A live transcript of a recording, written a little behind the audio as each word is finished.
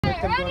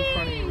them go in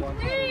front of you one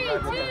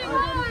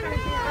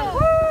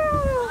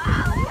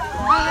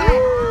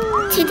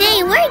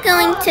Today we're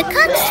going to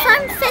Cox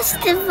Farm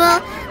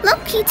Festival,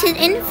 located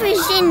in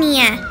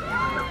Virginia.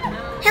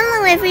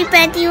 Hello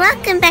everybody,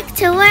 welcome back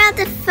to World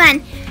of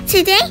Fun.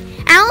 Today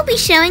I will be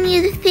showing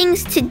you the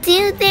things to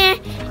do there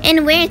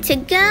and where to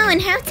go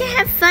and how to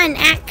have fun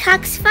at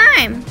Cox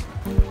Farm.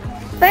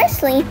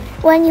 Firstly,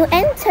 when you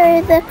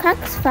enter the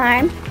Cox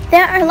Farm,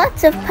 there are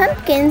lots of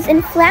pumpkins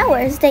and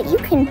flowers that you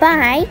can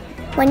buy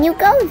when you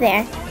go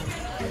there.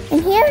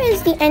 And here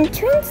is the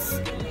entrance.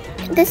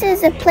 This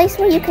is a place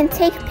where you can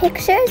take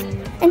pictures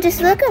and just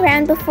look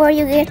around before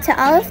you get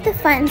to all of the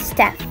fun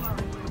stuff.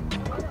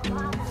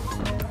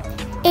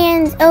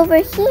 And over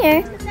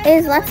here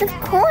is lots of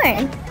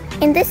corn.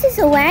 And this is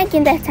a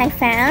wagon that I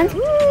found.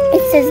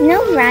 It says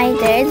no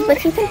riders,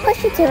 but you can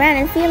push it around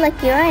and feel like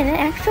you're in an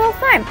actual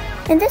farm.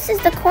 And this is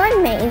the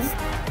corn maze.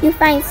 You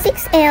find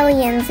 6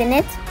 aliens in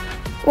it.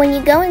 When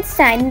you go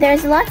inside,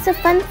 there's lots of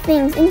fun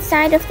things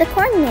inside of the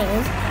corn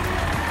maze.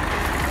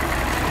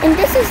 And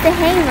this is the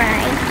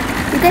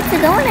hayride. You get to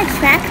go on a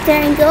tractor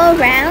and go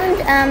around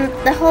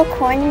the whole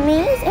corn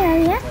maze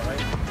area.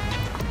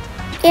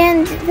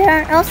 And there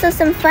are also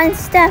some fun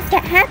stuff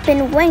that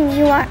happen when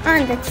you are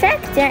on the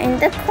tractor in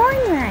the corn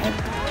ride.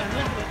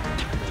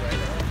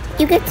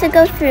 You get to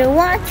go through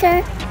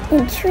water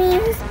and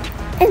trees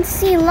and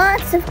see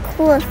lots of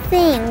cool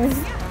things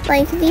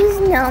like these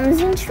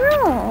gnomes and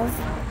trolls.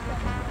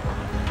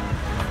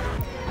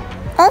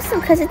 Also,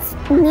 because it's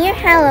near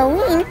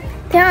Halloween,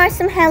 there are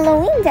some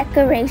Halloween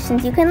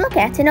decorations you can look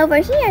at. And over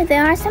here,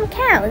 there are some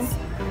cows.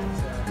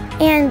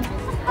 And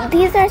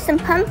these are some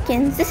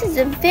pumpkins. This is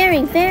a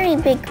very, very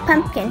big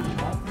pumpkin.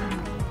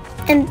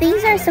 And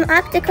these are some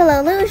optical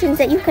illusions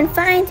that you can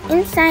find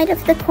inside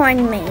of the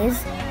corn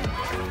maze.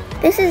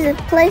 This is a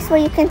place where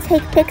you can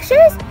take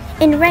pictures,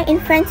 and right in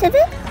front of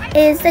it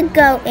is the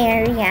goat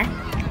area.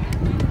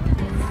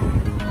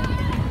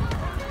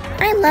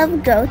 I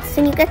love goats,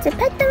 and you get to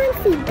pet them and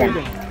feed them.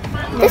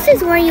 This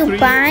is where you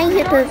buy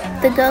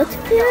the goat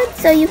food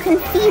so you can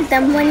feed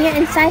them when you're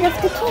inside of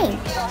the cage.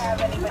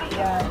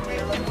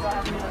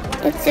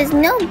 It says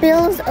no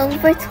bills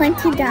over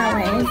 $20.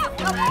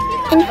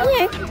 And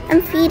here,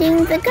 I'm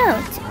feeding the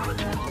goat.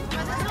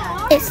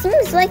 It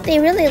seems like they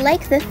really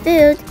like the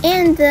food,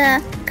 and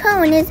the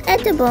cone is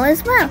edible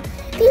as well.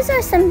 These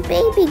are some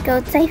baby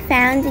goats I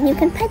found, and you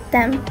can pet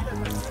them.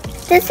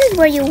 This is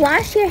where you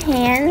wash your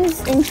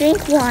hands and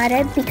drink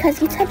water because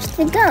you touched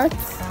the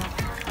goats.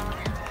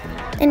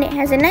 And it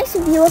has a nice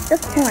view of the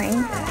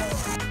corn.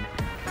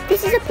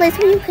 This is a place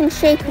where you can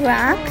shake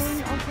rocks.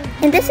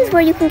 And this is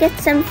where you can get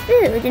some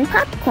food and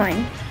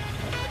popcorn.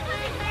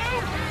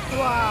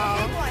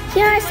 Wow.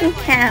 Here are some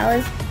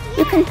cows.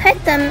 You can pet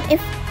them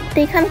if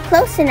they come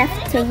close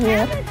enough to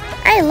you.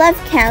 I love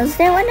cows.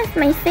 They're one of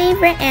my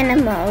favorite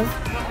animals.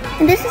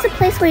 And this is a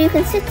place where you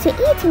can sit to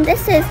eat. And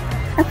this is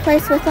a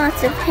place with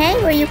lots of hay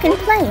where you can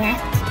play at.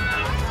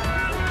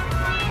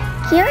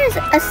 Here is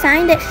a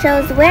sign that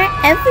shows where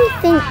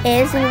everything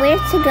is and where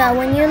to go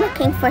when you're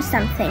looking for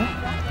something.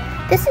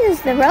 This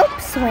is the rope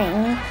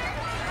swing.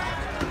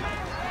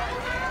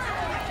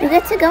 You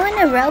get to go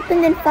on a rope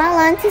and then fall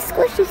onto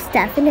squishy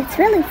stuff, and it's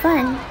really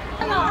fun.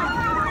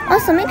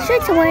 Also, make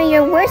sure to wear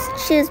your worst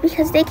shoes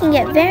because they can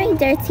get very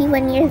dirty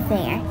when you're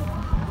there.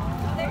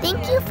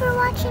 Thank you for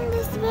watching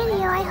this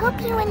video. I hope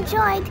you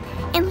enjoyed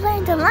and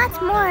learned a lot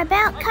more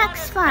about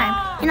Cox Farm.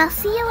 And I'll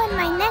see you in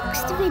my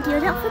next video.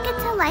 Don't forget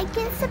to like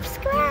and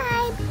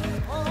subscribe.